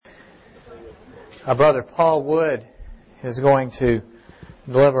Our brother Paul Wood is going to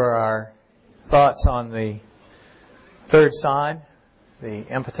deliver our thoughts on the third sign, the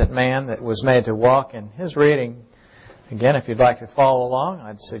impotent man that was made to walk. In his reading, again, if you'd like to follow along,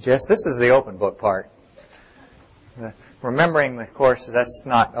 I'd suggest this is the open book part. Remembering the courses, that's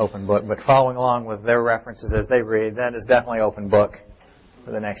not open book, but following along with their references as they read, that is definitely open book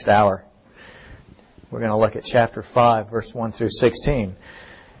for the next hour. We're going to look at chapter 5, verse 1 through 16.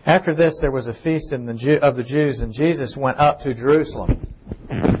 After this, there was a feast of the Jews, and Jesus went up to Jerusalem.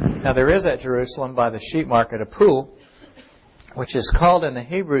 Now there is at Jerusalem by the sheep market a pool, which is called in the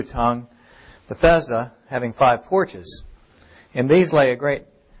Hebrew tongue Bethesda, having 5 porches. In these lay a great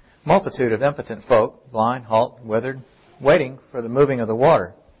multitude of impotent folk, blind, halt, withered, waiting for the moving of the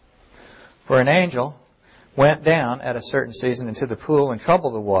water. For an angel went down at a certain season into the pool and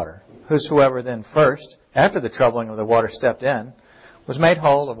troubled the water. Whosoever then first, after the troubling of the water, stepped in, was made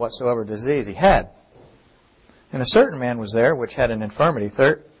whole of whatsoever disease he had. And a certain man was there which had an infirmity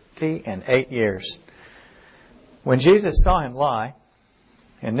 38 years. When Jesus saw him lie,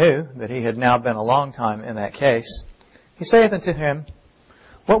 and knew that he had now been a long time in that case, he saith unto him,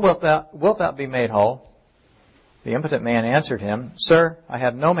 What wilt thou be made whole? The impotent man answered him, Sir, I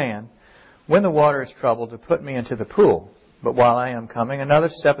have no man, when the water is troubled, to put me into the pool. But while I am coming, another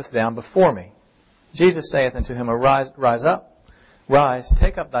steppeth down before me. Jesus saith unto him, Rise up, rise,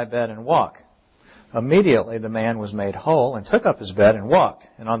 take up thy bed, and walk. Immediately the man was made whole, and took up his bed, and walked.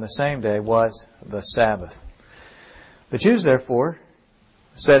 And on the same day was the Sabbath. The Jews therefore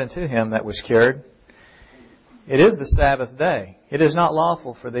said unto him that was cured, It is the Sabbath day. It is not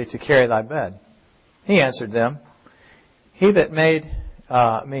lawful for thee to carry thy bed. He answered them, He that made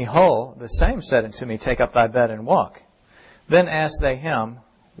me whole, the same said unto me, Take up thy bed and walk. Then asked they him,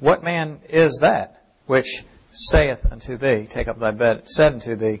 What man is that which saith unto thee, Take up thy bed, said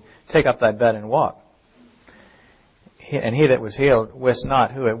unto thee, Take up thy bed and walk? And he that was healed wist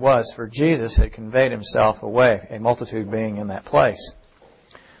not who it was, for Jesus had conveyed himself away, a multitude being in that place.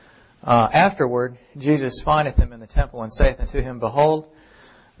 Afterward, Jesus findeth him in the temple, and saith unto him, Behold,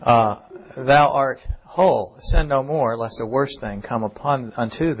 thou art whole. Sin no more, lest a worse thing come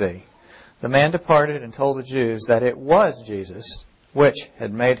unto thee. The man departed and told the Jews that it was Jesus which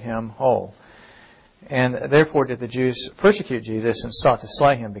had made him whole. And therefore did the Jews persecute Jesus and sought to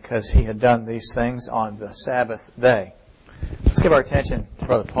slay him, because he had done these things on the Sabbath day. Let's give our attention to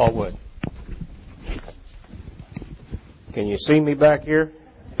Brother Paul Wood. Can you see me back here?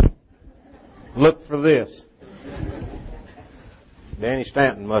 Look for this. Danny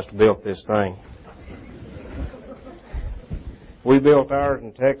Stanton must have built this thing. We built ours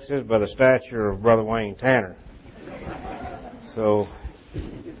in Texas by the stature of Brother Wayne Tanner. So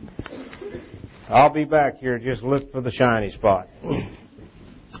I'll be back here. Just look for the shiny spot.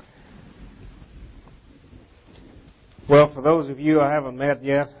 Well, for those of you I haven't met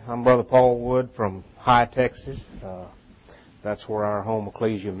yet, I'm Brother Paul Wood from High, Texas. That's where our home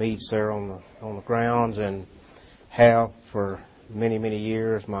ecclesia meets there on the grounds, and have for many, many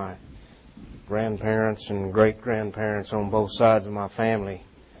years. My grandparents and great-grandparents on both sides of my family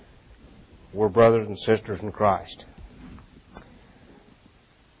were brothers and sisters in Christ.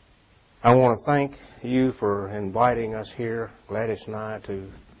 I want to thank you for inviting us here, Gladys and I,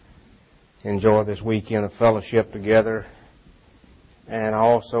 to enjoy this weekend of fellowship together. And I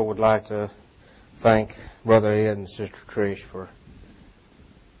also would like to thank Brother Ed and Sister Trish for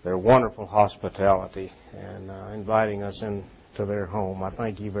their wonderful hospitality and inviting us into their home. I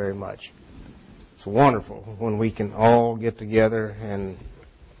thank you very much. It's wonderful when we can all get together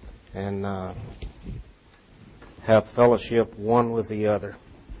and have fellowship one with the other.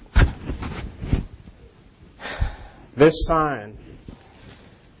 This sign,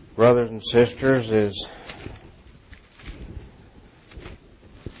 brothers and sisters, it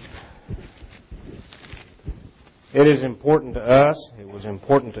is important to us. It was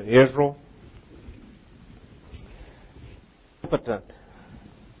important to Israel. Impotent.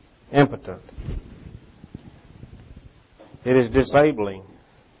 It is disabling.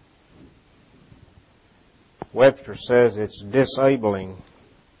 Webster says it's disabling.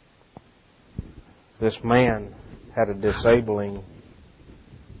 This man had a disabling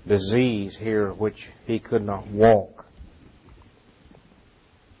disease here which he could not walk.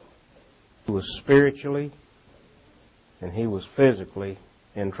 He was spiritually and he was physically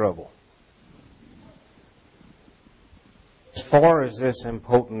in trouble. As far as this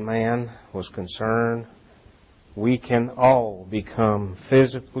impotent man was concerned, we can all become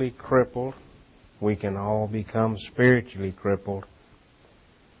physically crippled. We can all become spiritually crippled.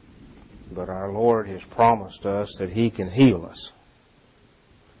 But our Lord has promised us that He can heal us.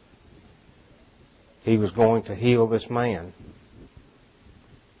 He was going to heal this man.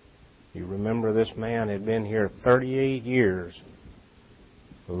 You remember this man had been here 38 years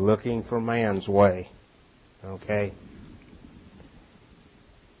looking for man's way. Okay?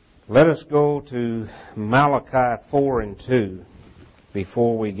 Let us go to Malachi 4 and 2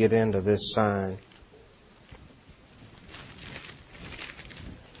 before we get into this sign.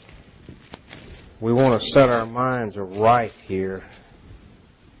 We want to set our minds right here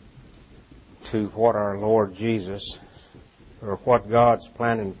to what our Lord Jesus, or what God's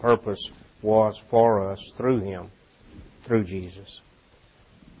plan and purpose was for us through Him, through Jesus.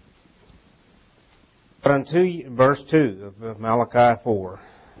 But unto you, verse 2 of Malachi 4,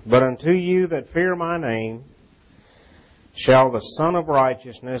 but unto you that fear my name shall the Son of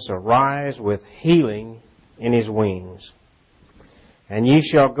Righteousness arise with healing in His wings. And ye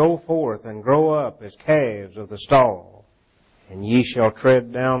shall go forth and grow up as calves of the stall, and ye shall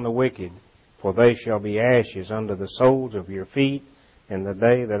tread down the wicked, for they shall be ashes under the soles of your feet in the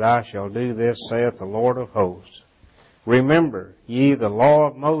day that I shall do this, saith the Lord of hosts. Remember ye the law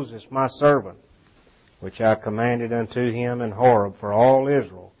of Moses my servant, which I commanded unto him in Horeb for all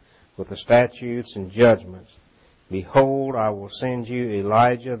Israel, with the statutes and judgments. Behold, I will send you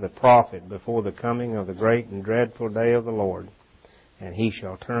Elijah the prophet before the coming of the great and dreadful day of the Lord. And he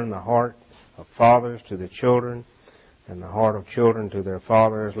shall turn the heart of fathers to the children, and the heart of children to their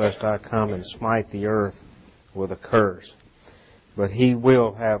fathers, lest I come and smite the earth with a curse. But he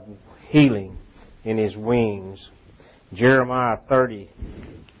will have healing in his wings. Jeremiah 30,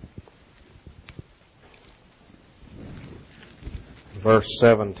 verse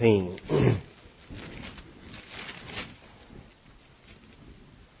 17.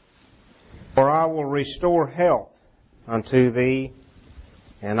 For I will restore health unto thee,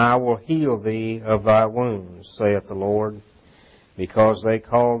 and I will heal thee of thy wounds, saith the Lord, because they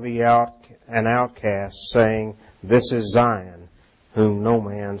call thee out an outcast, saying, This is Zion, whom no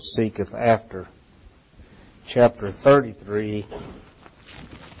man seeketh after. Chapter 33,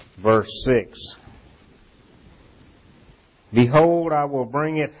 verse 6. Behold, I will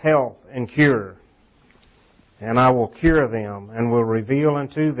bring it health and cure, and I will cure them, and will reveal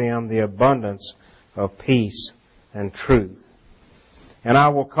unto them the abundance of peace and truth. And I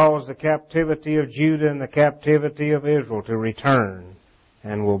will cause the captivity of Judah and the captivity of Israel to return,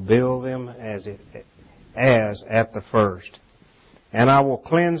 and will build them as at the first. And I will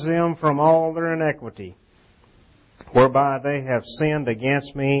cleanse them from all their iniquity, whereby they have sinned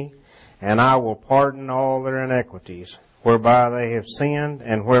against me, and I will pardon all their iniquities, whereby they have sinned,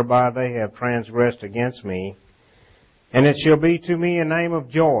 and whereby they have transgressed against me. And it shall be to me a name of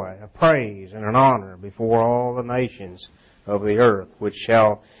joy, a praise, and an honor before all the nations of the earth, which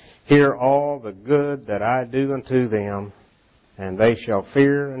shall hear all the good that I do unto them, and they shall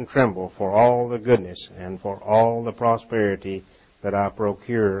fear and tremble for all the goodness and for all the prosperity that I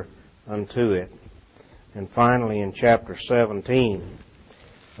procure unto it. And finally, in chapter 17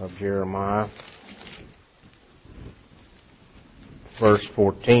 of Jeremiah, verse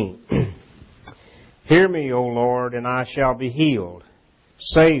 14. Hear me, O Lord, and I shall be healed.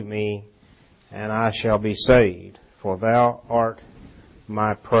 Save me, and I shall be saved, for thou art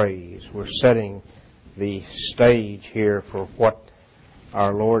my praise. We're setting the stage here for what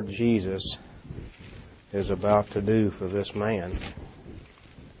our Lord Jesus is about to do for this man.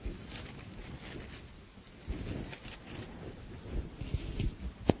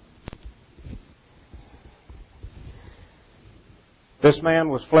 This man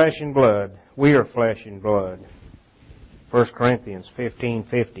was flesh and blood. We are flesh and blood. 1 Corinthians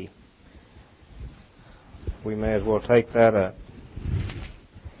 15:50. We may as well take that up.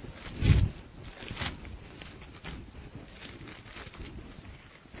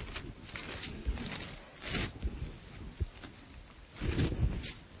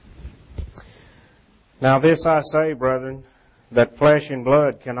 Now this I say, brethren, that flesh and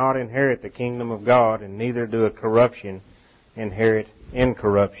blood cannot inherit the kingdom of God, and neither doeth corruption inherit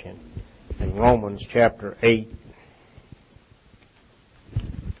incorruption. In Romans chapter 8,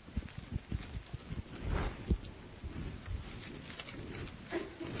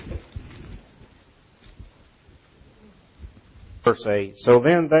 verse 8, so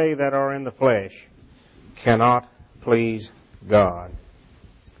then they that are in the flesh cannot please God.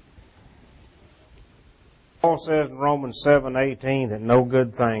 Paul says in Romans 7:18 that no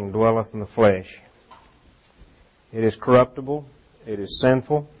good thing dwelleth in the flesh. It is corruptible, it is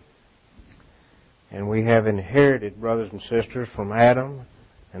sinful, and we have inherited, brothers and sisters, from Adam.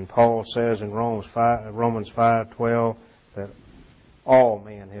 And Paul says in Romans 5:12 that all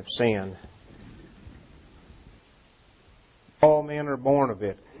men have sinned. All men are born of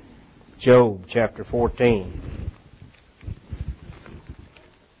it. Job chapter 14.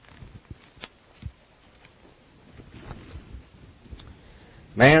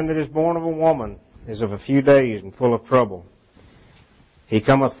 Man that is born of a woman is of a few days and full of trouble. He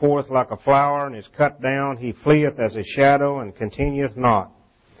cometh forth like a flower and is cut down. He fleeth as a shadow and continueth not.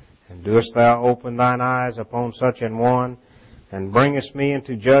 And doest thou open thine eyes upon such an one, and bringest me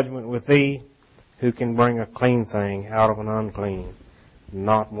into judgment with thee? Who can bring a clean thing out of an unclean?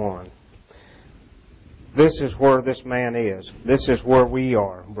 Not one. This is where this man is. This is where we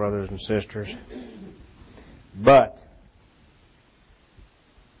are, brothers and sisters. But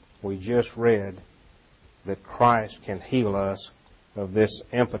we just read that Christ can heal us of this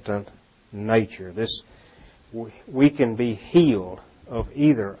impotent nature. We can be healed of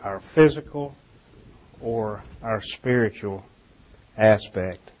either our physical or our spiritual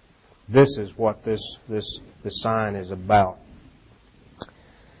aspect. This is what this sign is about.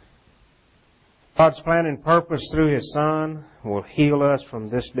 God's plan and purpose through His Son will heal us from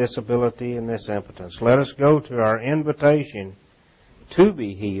this disability and this impotence. Let us go to our invitation to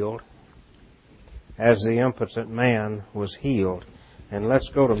be healed as the impotent man was healed. And let's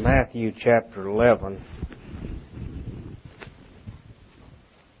go to Matthew chapter 11.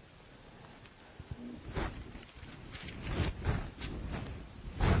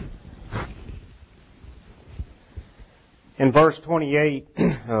 In verse 28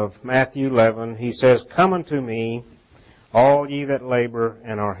 of Matthew 11, he says, Come unto me, all ye that labor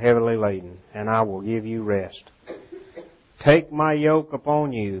and are heavily laden, and I will give you rest. Take my yoke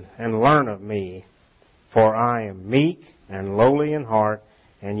upon you, and learn of me, for I am meek and lowly in heart,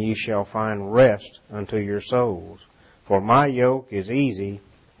 and ye shall find rest unto your souls. For my yoke is easy,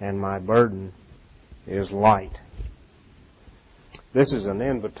 and my burden is light. This is an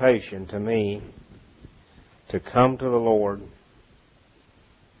invitation to me to come to the Lord,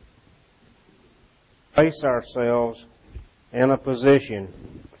 place ourselves in a position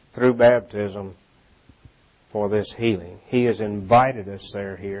through baptism for this healing. He has invited us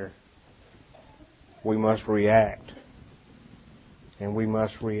there here. We must react. And we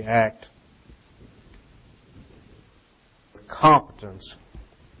must react with competence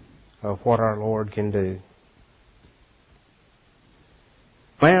of what our Lord can do.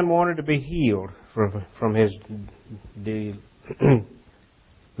 Man wanted to be healed from his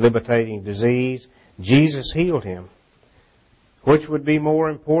debilitating disease. Jesus healed him. Which would be more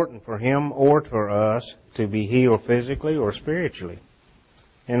important for him or for us, to be healed physically or spiritually?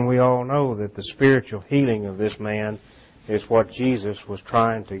 And we all know that the spiritual healing of this man is what Jesus was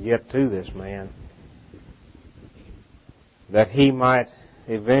trying to get to this man, that he might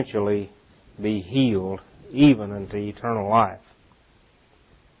eventually be healed even unto eternal life.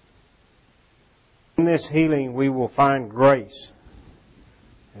 In this healing we will find grace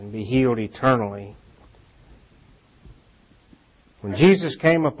and be healed eternally. When Jesus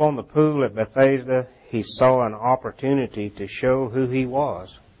came upon the pool at Bethesda, He saw an opportunity to show who He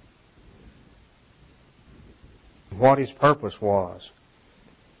was, what His purpose was.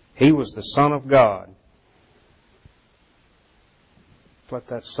 He was the Son of God. Let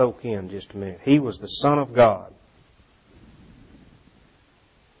that soak in just a minute. He was the Son of God.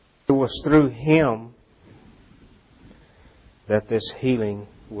 It was through Him that this healing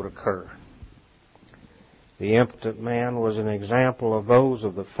would occur. The impotent man was an example of those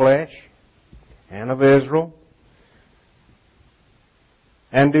of the flesh and of Israel,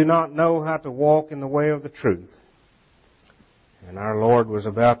 and do not know how to walk in the way of the truth. And our Lord was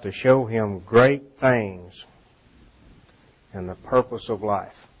about to show him great things and the purpose of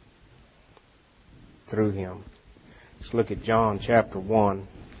life through him. Let's look at John chapter 1.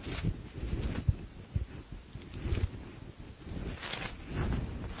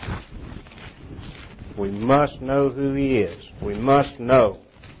 We must know who He is. We must know.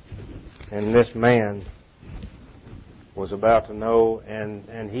 And this man was about to know,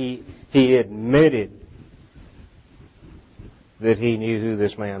 and he admitted that he knew who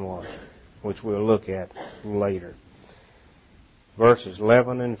this man was, which we'll look at later. Verses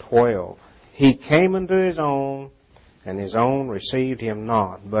 11 and 12. He came unto his own, and his own received him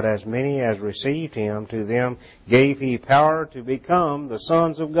not. But as many as received him, to them gave he power to become the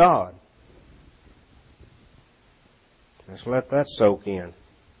sons of God. Let's let that soak in.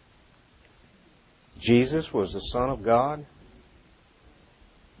 Jesus was the Son of God?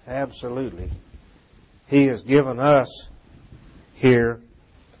 Absolutely. He has given us here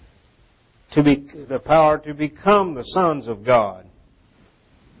the power to become the sons of God,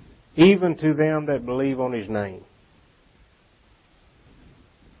 even to them that believe on His name.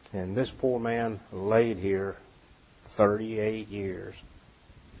 And this poor man laid here 38 years.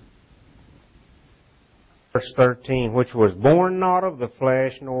 Verse 13, which was born not of the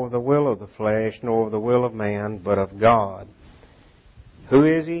flesh, nor of the will of the flesh, nor of the will of man, but of God. Who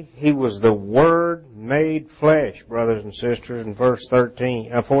is He? He was the Word made flesh, brothers and sisters, in verse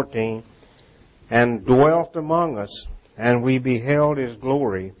 14, and dwelt among us, and we beheld His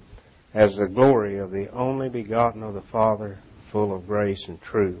glory, as the glory of the only begotten of the Father, full of grace and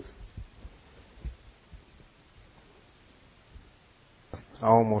truth. I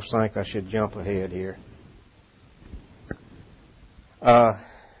almost think I should jump ahead here. 1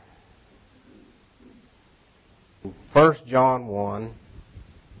 John 1,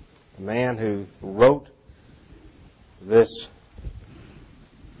 the man who wrote this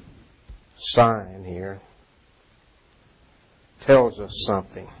sign here tells us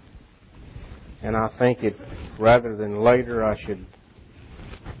something. And I think it, rather than later,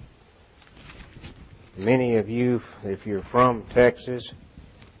 many of you, if you're from Texas,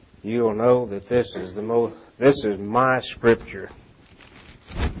 you'll know that this is my scripture.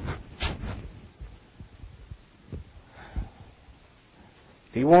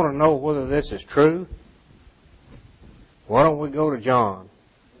 If you want to know whether this is true, why don't we go to John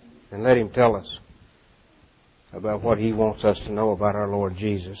and let him tell us about what he wants us to know about our Lord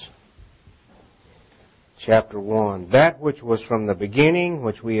Jesus. Chapter 1. That which was from the beginning,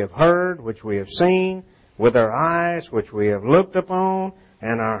 which we have heard, which we have seen with our eyes, which we have looked upon,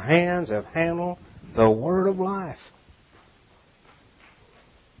 and our hands have handled the word of life.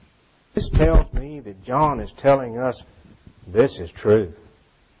 This tells me that John is telling us this is true.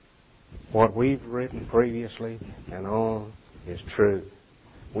 What we've written previously and on is true.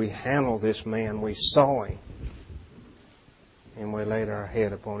 We handled this man, we saw him, and we laid our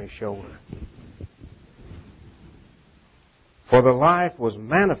head upon his shoulder. For the life was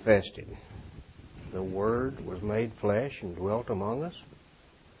manifested. The Word was made flesh and dwelt among us.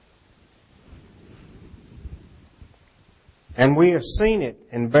 And we have seen it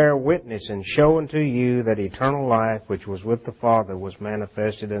and bear witness and show unto you that eternal life which was with the Father was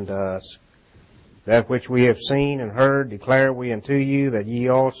manifested unto us. That which we have seen and heard declare we unto you, that ye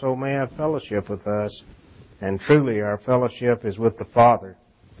also may have fellowship with us. And truly our fellowship is with the Father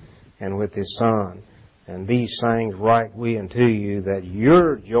and with His Son. And these things write we unto you, that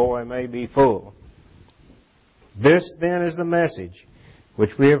your joy may be full. This then is the message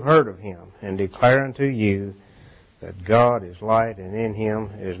which we have heard of Him, and declare unto you, that God is light, and in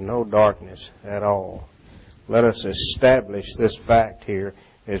Him is no darkness at all. Let us establish this fact here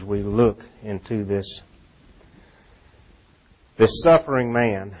as we look into this suffering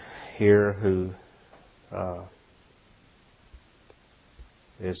man here who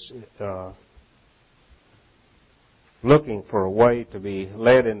is looking for a way to be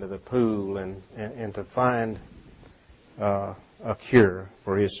led into the pool and to find a cure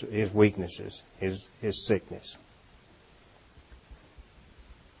for his weaknesses, his sickness.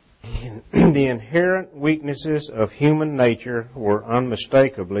 The inherent weaknesses of human nature were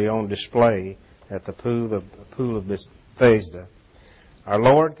unmistakably on display at the pool of Bethesda. Our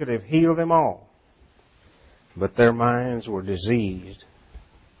Lord could have healed them all, but their minds were diseased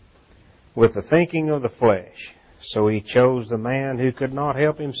with the thinking of the flesh. So He chose the man who could not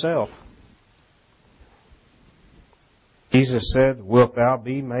help himself. Jesus said, "Wilt thou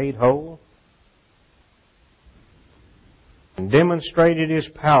be made whole?" And demonstrated His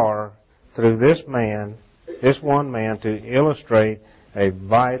power through this one man, to illustrate a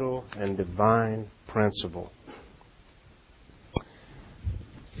vital and divine principle.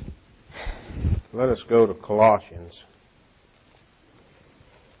 Let us go to Colossians.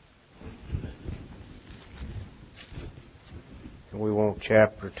 We want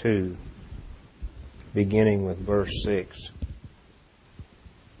chapter 2, beginning with verse 6.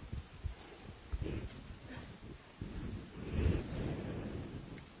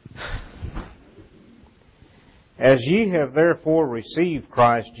 As ye have therefore received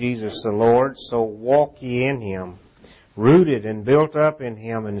Christ Jesus the Lord, so walk ye in Him, rooted and built up in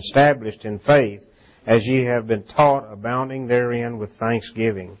Him, and established in faith, as ye have been taught, abounding therein with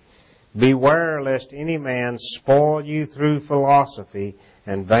thanksgiving. Beware lest any man spoil you through philosophy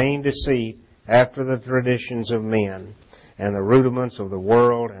and vain deceit, after the traditions of men, and the rudiments of the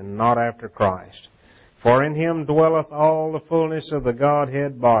world, and not after Christ. For in Him dwelleth all the fullness of the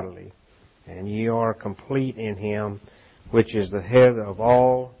Godhead bodily, and ye are complete in Him, which is the head of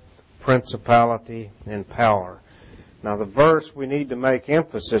all principality and power. Now the verse we need to make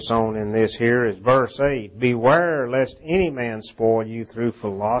emphasis on in this here is verse 8. Beware lest any man spoil you through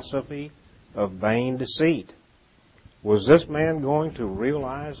philosophy of vain deceit. Was this man going to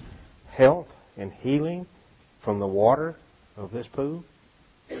realize health and healing from the water of this pool?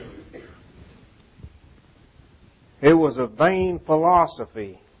 It was a vain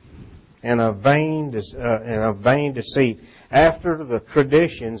philosophy and a vain deceit, after the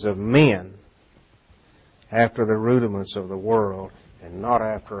traditions of men, after the rudiments of the world, and not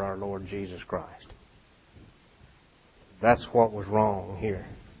after our Lord Jesus Christ. That's what was wrong here.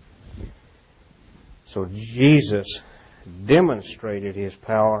 So Jesus demonstrated His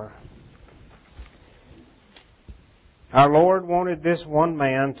power. Our Lord wanted this one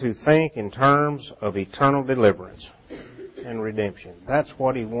man to think in terms of eternal deliverance and redemption. That's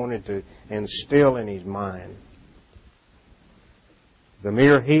what He wanted to instill in his mind. The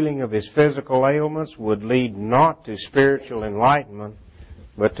mere healing of his physical ailments would lead not to spiritual enlightenment,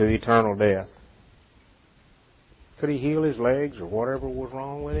 but to eternal death. Could he heal his legs or whatever was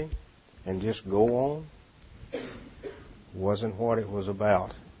wrong with him and just go on? Wasn't what it was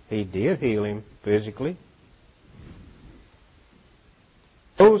about. He did heal him physically.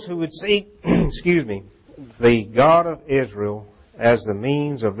 Those who would seek, the God of Israel as the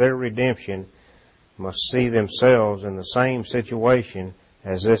means of their redemption must see themselves in the same situation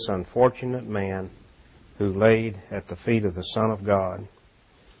as this unfortunate man who laid at the feet of the Son of God.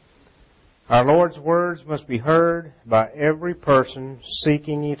 Our Lord's words must be heard by every person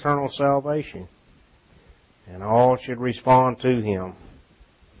seeking eternal salvation, and all should respond to Him.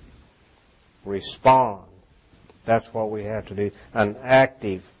 Respond. That's what we have to do. An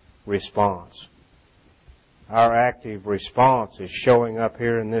active response. Our active response is showing up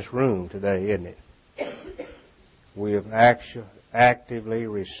here in this room today, isn't it? We have actively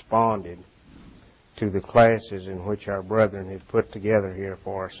responded to the classes in which our brethren have put together here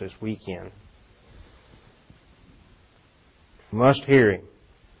for us this weekend. We must hear Him,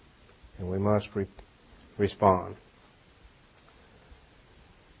 and we must respond.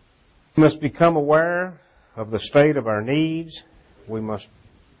 We must become aware of the state of our needs. We must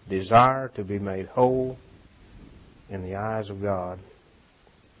desire to be made whole in the eyes of God.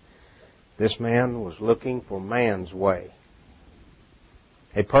 This man was looking for man's way.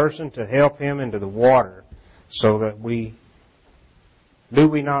 A person to help him into the water so that we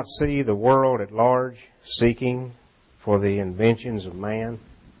not see the world at large seeking for the inventions of man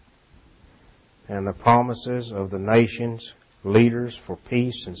and the promises of the nations, leaders for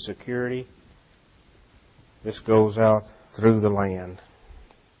peace and security? This goes out through the land.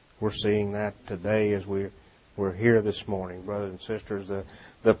 We're seeing that today as we're here this morning, brothers and sisters.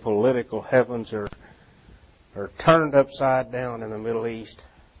 The political heavens are turned upside down in the Middle East.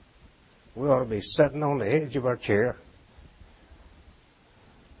 We ought to be sitting on the edge of our chair.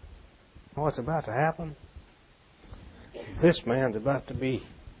 What's about to happen? This man's about to be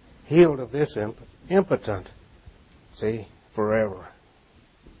healed of this impotent. See, forever.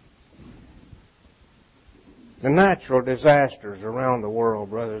 The natural disasters around the world,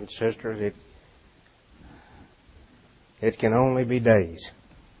 brothers and sisters, it can only be days.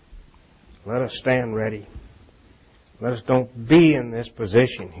 Let us stand ready. Let us don't be in this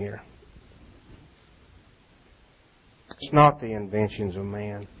position here. It's not the inventions of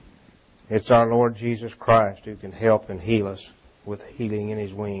man. It's our Lord Jesus Christ who can help and heal us with healing in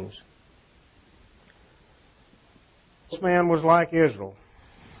His wings. This man was like Israel.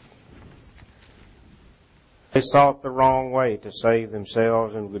 They sought the wrong way to save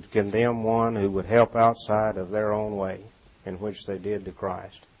themselves and would condemn one who would help outside of their own way, in which they did to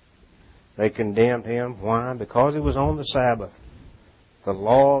Christ. They condemned Him. Why? Because it was on the Sabbath. The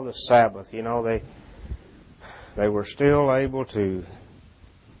law of the Sabbath. You know, they were still able to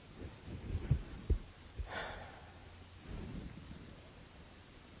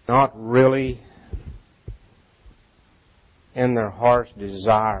not really in their heart's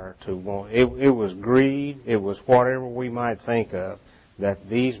desire to want. It was greed. It was whatever we might think of that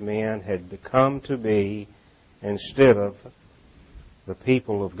these men had become to be instead of the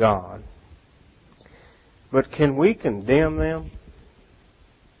people of God. But can we condemn them?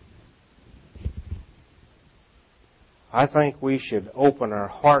 I think we should open our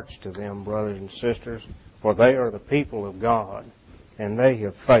hearts to them, brothers and sisters, for they are the people of God, and they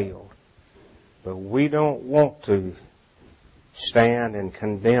have failed. But we don't want to stand and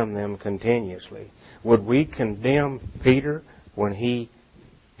condemn them continuously. Would we condemn Peter when he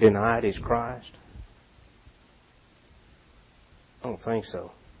denied his Christ? I don't think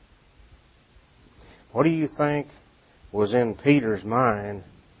so. What do you think was in Peter's mind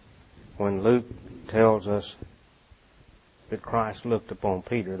when Luke tells us that Christ looked upon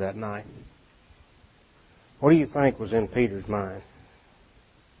Peter that night? What do you think was in Peter's mind?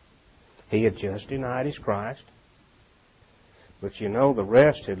 He had just denied his Christ, but you know the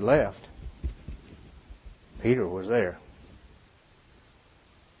rest had left. Peter was there.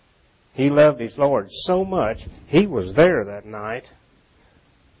 He loved his Lord so much. He was there that night.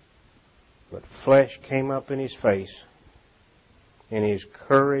 But flesh came up in his face, and his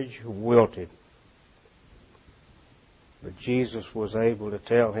courage wilted. But Jesus was able to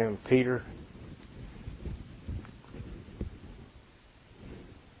tell him, Peter,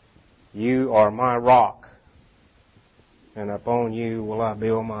 you are my rock, and upon you will I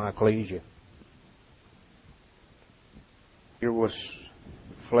build my ecclesia. Here was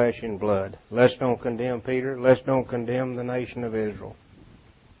flesh and blood. Let's don't condemn Peter. Let's don't condemn the nation of Israel.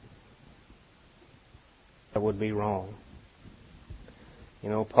 That would be wrong. You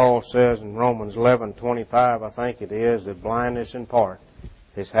know, Paul says in Romans 11:25, I think it is, that blindness in part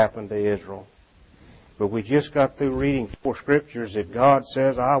has happened to Israel. But we just got through reading 4 scriptures that God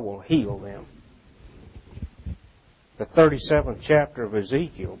says, I will heal them. The 37th chapter of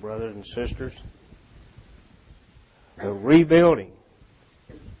Ezekiel, brothers and sisters. The rebuilding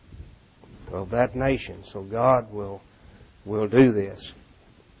of that nation. So God will do this.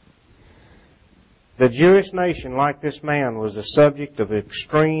 The Jewish nation, like this man, was the subject of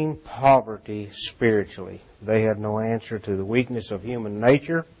extreme poverty spiritually. They had no answer to the weakness of human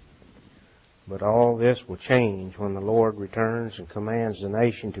nature. But all this will change when the Lord returns and commands the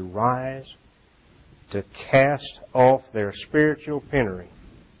nation to rise, to cast off their spiritual penury.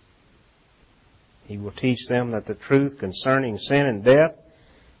 He will teach them that the truth concerning sin and death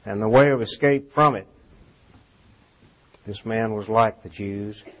and the way of escape from it. This man was like the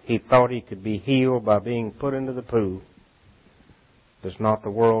Jews. He thought he could be healed by being put into the pool. Does not the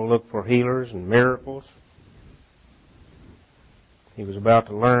world look for healers and miracles? He was about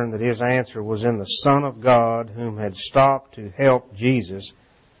to learn that his answer was in the Son of God, whom had stopped to help Jesus.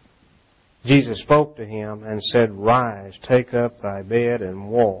 Jesus spoke to him and said, Rise, take up thy bed and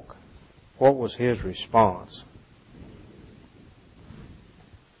walk. What was his response?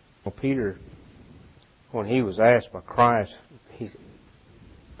 Well, Peter, when he was asked by Christ,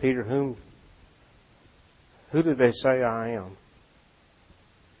 Peter, who did they say I am?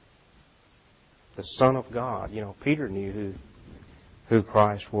 The Son of God. You know, Peter knew who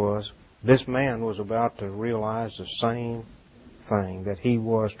Christ was. This man was about to realize the same thing, that he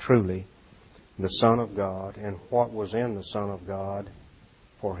was truly the Son of God and what was in the Son of God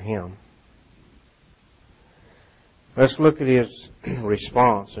for him. Let's look at his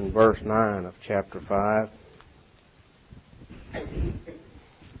response in verse 9 of chapter 5.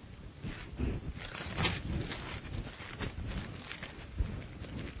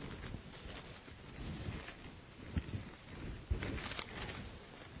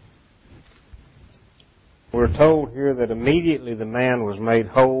 We're told here that immediately the man was made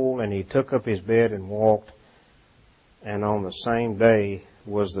whole, and he took up his bed and walked, and on the same day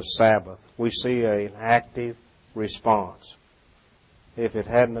was the Sabbath. We see an active response. If it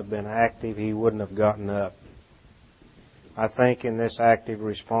hadn't have been active, he wouldn't have gotten up. I think in this active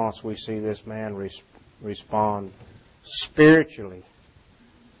response we see this man respond spiritually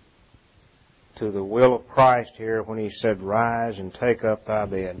to the will of Christ here when he said, Rise and take up thy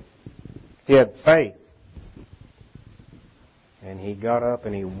bed. He had faith. And he got up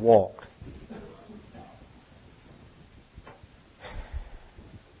and he walked.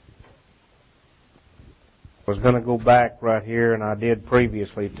 I was going to go back right here, and I did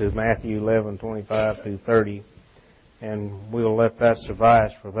previously, to Matthew 11:25 through 30. And we'll let that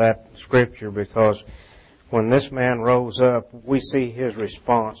suffice for that scripture, because when this man rose up, we see his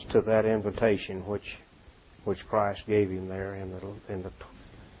response to that invitation which Christ gave him there in the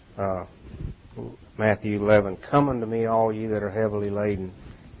Matthew 11, Come unto me, all ye that are heavily laden,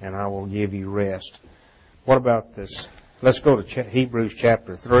 and I will give you rest. What about this? Let's go to Hebrews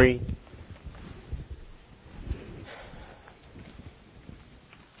chapter 3.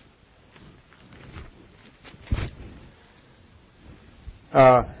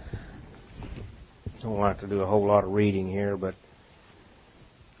 I don't like to do a whole lot of reading here, but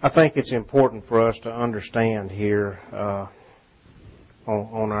I think it's important for us to understand here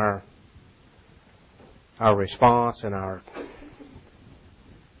on our response and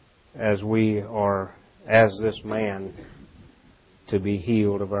as we are, as this man, to be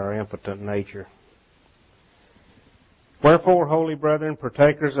healed of our impotent nature. Wherefore, holy brethren,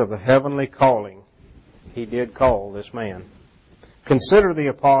 partakers of the heavenly calling, he did call this man. Consider the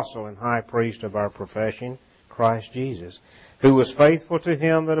apostle and high priest of our profession, Christ Jesus, who was faithful to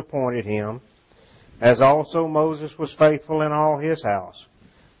him that appointed him, as also Moses was faithful in all his house.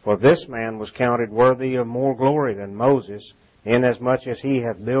 For this man was counted worthy of more glory than Moses, inasmuch as he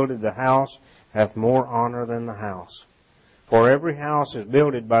hath builded the house, hath more honor than the house. For every house is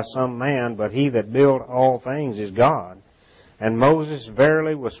builded by some man, but he that built all things is God. And Moses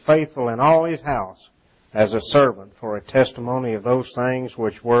verily was faithful in all his house as a servant for a testimony of those things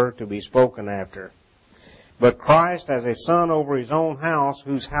which were to be spoken after. But Christ as a son over his own house,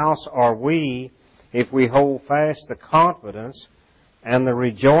 whose house are we, if we hold fast the confidence and the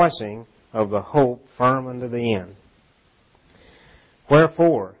rejoicing of the hope firm unto the end.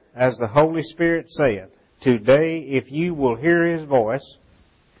 Wherefore, as the Holy Spirit saith, today if you will hear his voice,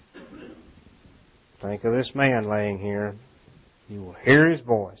 think of this man laying here, you will hear his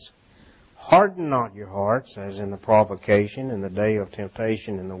voice. Harden not your hearts, as in the provocation in the day of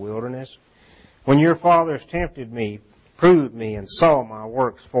temptation in the wilderness, when your fathers tempted me, proved me, and saw my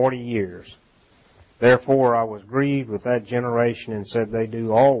works 40 years. Therefore I was grieved with that generation, and said, they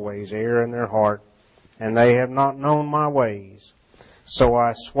do always err in their heart, and they have not known my ways. So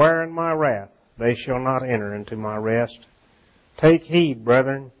I swear in my wrath, they shall not enter into my rest. Take heed,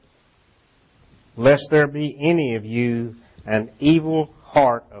 brethren, lest there be any of you an evil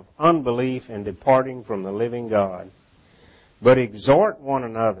heart of unbelief in departing from the living God. But exhort one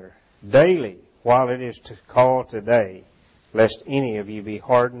another daily while it is called today, lest any of you be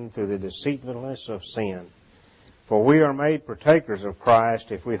hardened through the deceitfulness of sin. For we are made partakers of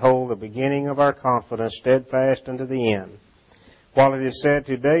Christ if we hold the beginning of our confidence steadfast unto the end. While it is said,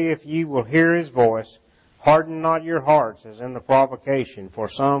 today if ye will hear his voice, harden not your hearts as in the provocation, for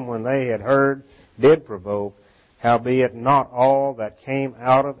some when they had heard did provoke, howbeit not all that came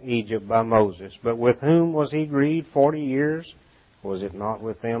out of Egypt by Moses. But with whom was he grieved 40 years? Was it not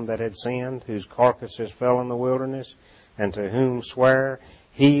with them that had sinned, whose carcasses fell in the wilderness, and to whom sware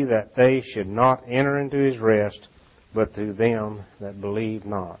he that they should not enter into his rest, but to them that believed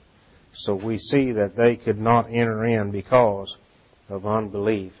not? So we see that they could not enter in because of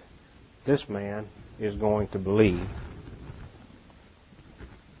unbelief. This man is going to believe.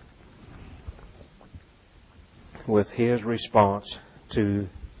 With his response to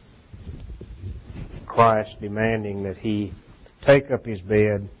Christ demanding that he take up his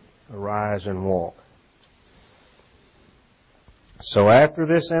bed, arise and walk. So after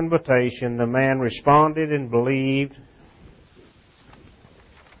this invitation, the man responded and believed,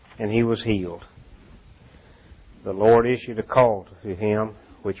 and he was healed. The Lord issued a call to him,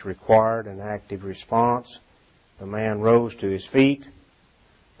 which required an active response. The man rose to his feet.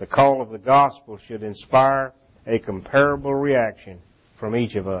 The call of the gospel should inspire a comparable reaction from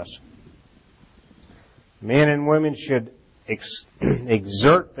each of us. Men and women should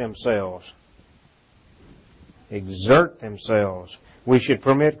exert themselves. Exert themselves. We should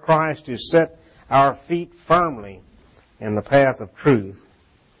permit Christ to set our feet firmly in the path of truth.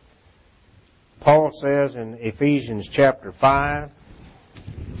 Paul says in Ephesians chapter 5,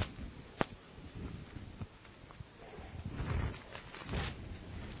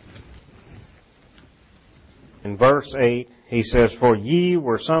 in verse 8, he says, for ye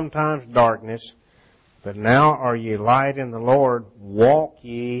were sometimes darkness, but now are ye light in the Lord. Walk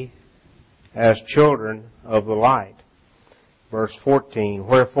ye as children of the light. Verse 14,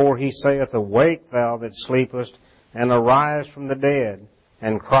 wherefore he saith, awake thou that sleepest, and arise from the dead,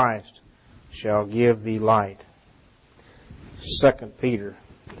 and Christ shall give thee light. 2 Peter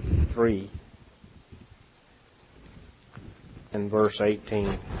 3 and verse 18.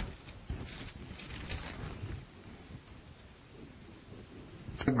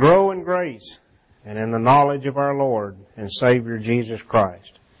 Grow in grace and in the knowledge of our Lord and Savior Jesus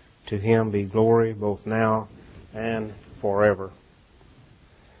Christ. To him be glory both now and forever.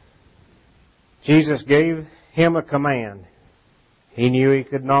 Jesus gave him a command. He knew he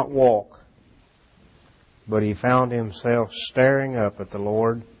could not walk, but he found himself staring up at the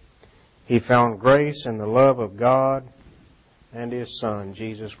Lord. He found grace in the love of God and his Son,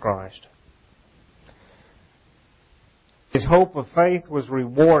 Jesus Christ. His hope of faith was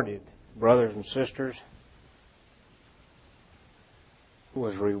rewarded, brothers and sisters.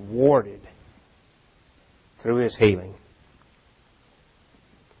 Was rewarded through his healing.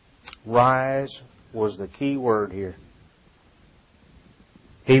 Rise was the key word here.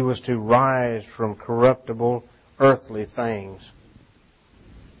 He was to rise from corruptible earthly things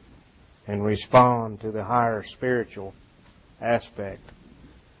and respond to the higher spiritual aspect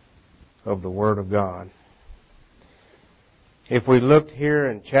of the Word of God. If we looked here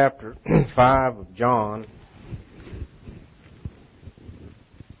in chapter 5 of John,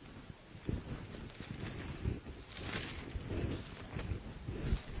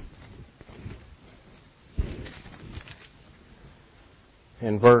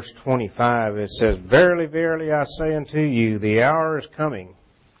 in verse 25, it says, verily, verily, I say unto you, the hour is coming,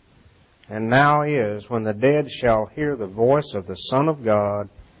 and now is, when the dead shall hear the voice of the Son of God,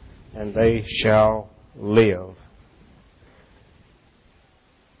 and they shall live.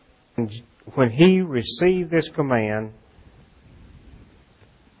 When he received this command,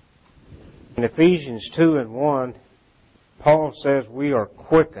 in Ephesians 2:1, Paul says we are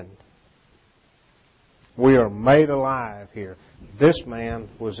quickened. We are made alive here. This man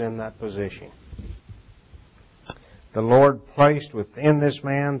was in that position. The Lord placed within this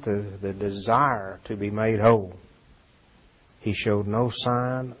man the desire to be made whole. He showed no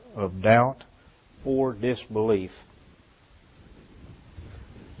sign of doubt or disbelief.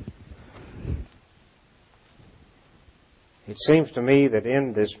 It seems to me that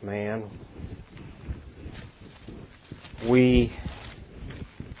in this man, we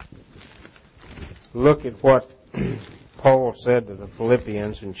look at what Paul said to the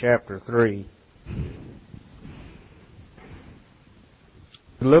Philippians in chapter 3.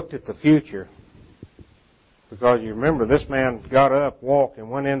 He looked at the future, because you remember this man got up, walked, and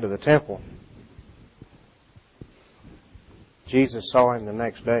went into the temple. Jesus saw him the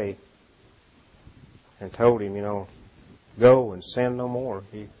next day and told him, go and sin no more,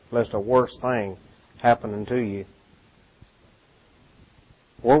 lest a worse thing happen unto you.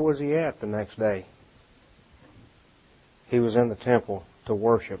 Where was he at the next day? He was in the temple to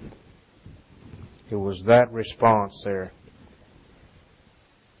worship. It was that response there.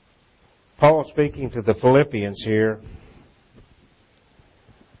 Paul speaking to the Philippians here,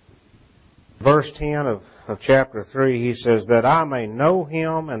 verse 10 of chapter 3, he says, that I may know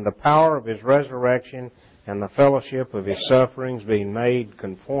him and the power of his resurrection and the fellowship of his sufferings, being made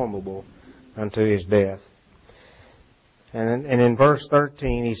conformable unto his death. And in verse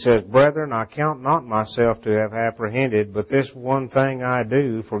 13 he says, brethren, I count not myself to have apprehended, but this one thing I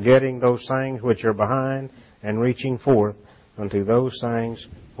do, forgetting those things which are behind and reaching forth unto those things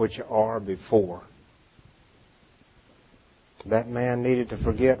which are before. That man needed to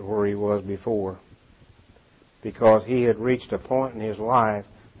forget where he was before, because he had reached a point in his life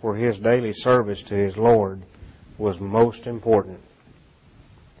where his daily service to his Lord was most important.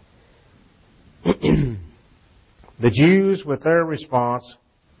 The Jews, with their response,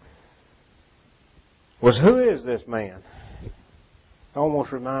 was, who is this man? It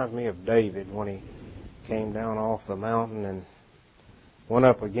almost reminds me of David when he came down off the mountain and went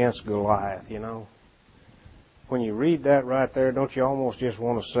up against Goliath, When you read that right there, don't you almost just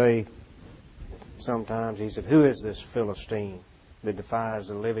want to say sometimes, he said, who is this Philistine that defies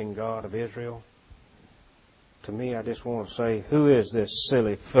the living God of Israel? To me, I just want to say, who is this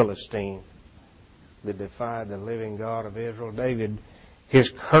silly Philistine that defied the living God of Israel? David,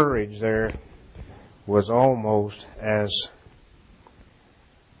 his courage there was almost as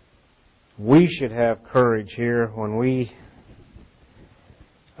we should have courage here when we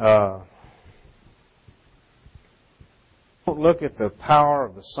don't look at the power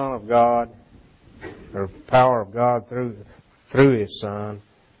of the Son of God, or power of God through His Son.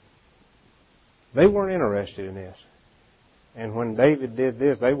 They weren't interested in this. And when David did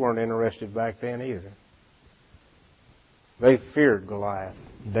this, they weren't interested back then either. They feared Goliath.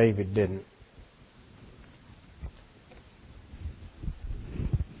 David didn't.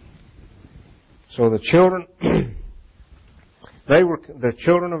 So the children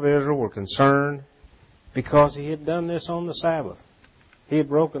of Israel were concerned because he had done this on the Sabbath. He had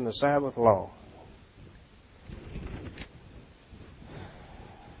broken the Sabbath law.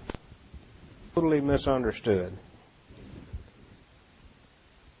 Totally misunderstood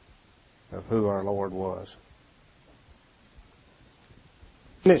of who our Lord was.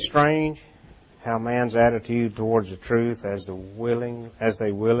 Isn't it strange how man's attitude towards the truth, as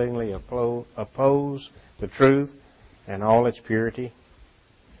they willingly oppose the truth and all its purity,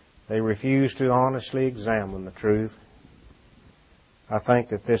 they refuse to honestly examine the truth. I think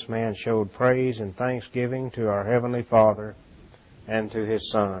that this man showed praise and thanksgiving to our Heavenly Father and to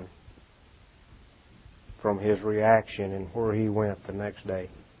His Son from his reaction and where he went the next day.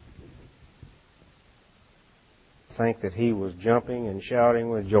 I think that he was jumping and shouting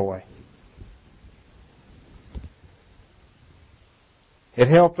with joy. It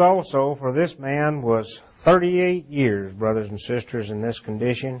helped also, for this man was 38 years, brothers and sisters, in this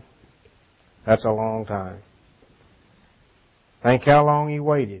condition. That's a long time. Think how long he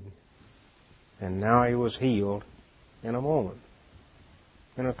waited. And now he was healed in a moment,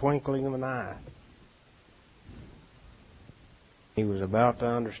 in a twinkling of an eye. He was about to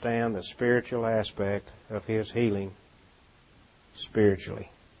understand the spiritual aspect of his healing spiritually.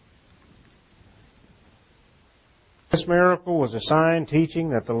 This miracle was a sign teaching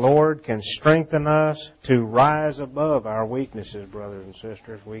that the Lord can strengthen us to rise above our weaknesses, brothers and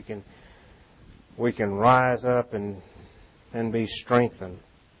sisters. We can rise up and be strengthened.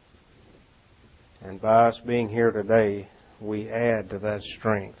 And by us being here today, we add to that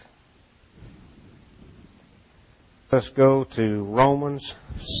strength Let's go to Romans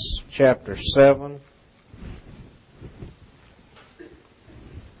chapter 7.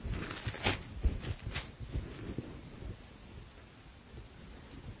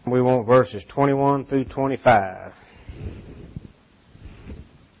 We want verses 21 through 25.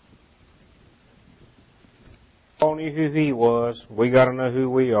 Paul knew who he was. We got to know who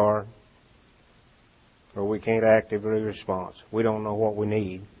we are, or we can't actively respond. We don't know what we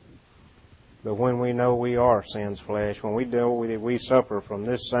need. But when we know we are sin's flesh, when we know that we suffer from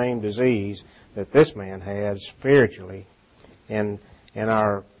this same disease that this man had spiritually in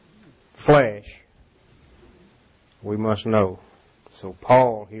our flesh, we must know. So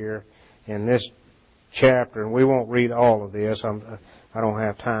Paul here in this chapter, and we won't read all of this, I don't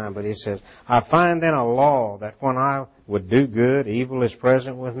have time, but he says, I find then a law that when I would do good, evil is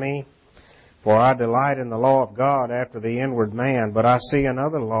present with me. For I delight in the law of God after the inward man, but I see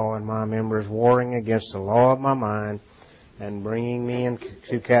another law in my members warring against the law of my mind and bringing me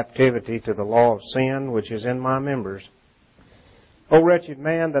into captivity to the law of sin which is in my members. O wretched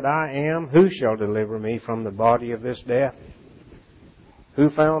man that I am, who shall deliver me from the body of this death?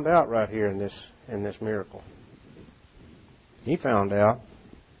 Who found out right here in this miracle? He found out.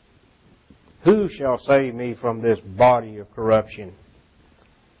 Who shall save me from this body of corruption?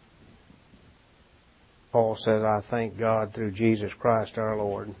 Paul says, I thank God through Jesus Christ our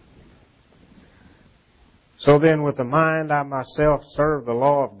Lord. So then with the mind I myself serve the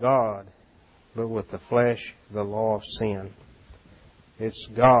law of God, but with the flesh the law of sin. It's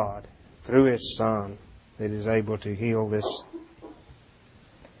God, through His Son, that is able to heal this.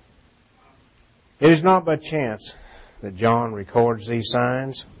 It is not by chance that John records these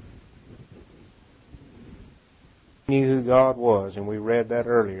signs. He knew who God was, and we read that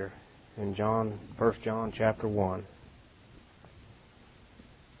earlier in 1 John chapter 1.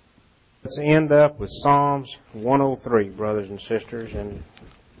 Let's end up with Psalms 103, brothers and sisters. And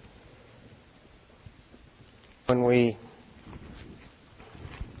when we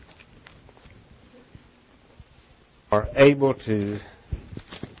are able to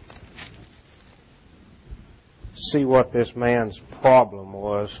see what this man's problem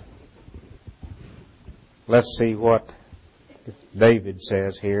was, let's see what David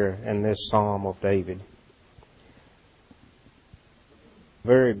says here in this Psalm of David.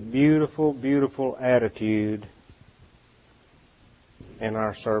 Very beautiful, beautiful attitude in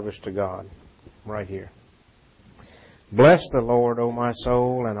our service to God, right here. Bless the Lord, O my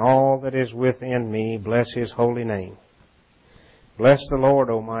soul, and all that is within me, bless His holy name. Bless the Lord,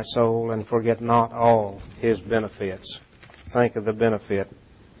 O my soul, and forget not all His benefits. Think of the benefit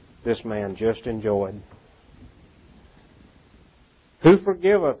this man just enjoyed. Who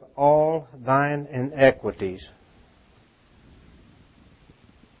forgiveth all thine iniquities,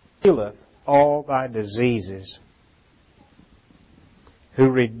 healeth all thy diseases, who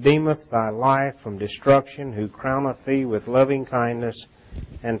redeemeth thy life from destruction, who crowneth thee with loving kindness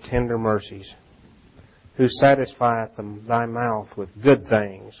and tender mercies, who satisfieth thy mouth with good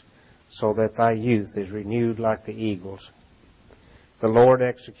things, so that thy youth is renewed like the eagles. The Lord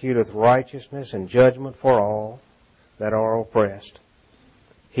executeth righteousness and judgment for all that are oppressed.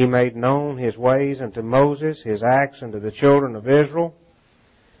 He made known His ways unto Moses, His acts unto the children of Israel.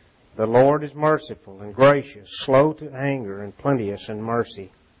 The Lord is merciful and gracious, slow to anger, and plenteous in mercy.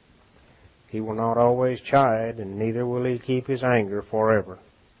 He will not always chide, and neither will He keep His anger forever.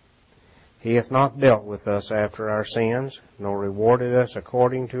 He hath not dealt with us after our sins, nor rewarded us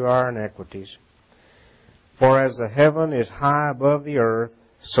according to our iniquities. For as the heaven is high above the earth,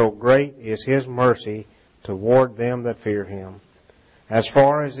 so great is His mercy toward them that fear Him. As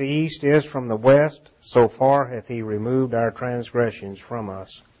far as the east is from the west, so far hath He removed our transgressions from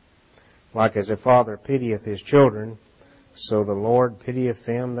us. Like as a father pitieth his children, so the Lord pitieth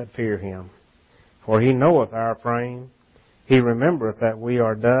them that fear Him. For He knoweth our frame. He remembereth that we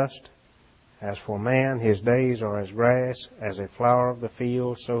are dust. As for man, his days are as grass, as a flower of the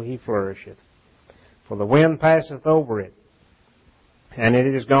field, so he flourisheth. For the wind passeth over it, and it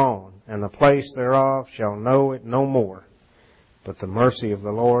is gone, and the place thereof shall know it no more. But the mercy of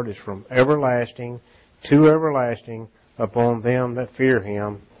the Lord is from everlasting to everlasting upon them that fear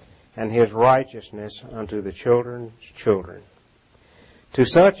Him, and His righteousness unto the children's children. To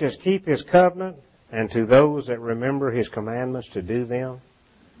such as keep His covenant, and to those that remember His commandments to do them,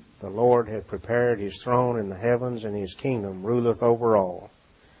 the Lord hath prepared His throne in the heavens, and His kingdom ruleth over all.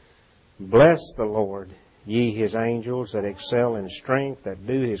 Bless the Lord, ye His angels that excel in strength, that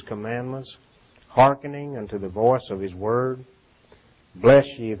do His commandments, hearkening unto the voice of His word.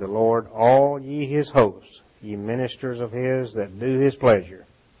 Bless ye the Lord, all ye His hosts, ye ministers of His that do His pleasure.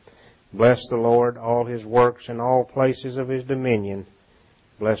 Bless the Lord, all his works in all places of his dominion.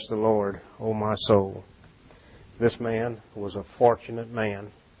 Bless the Lord, O my soul. This man was a fortunate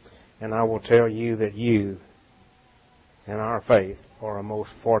man, and I will tell you that you and our faith are a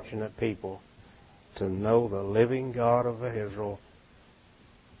most fortunate people to know the living God of Israel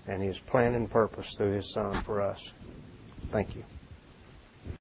and his plan and purpose through his Son for us. Thank you.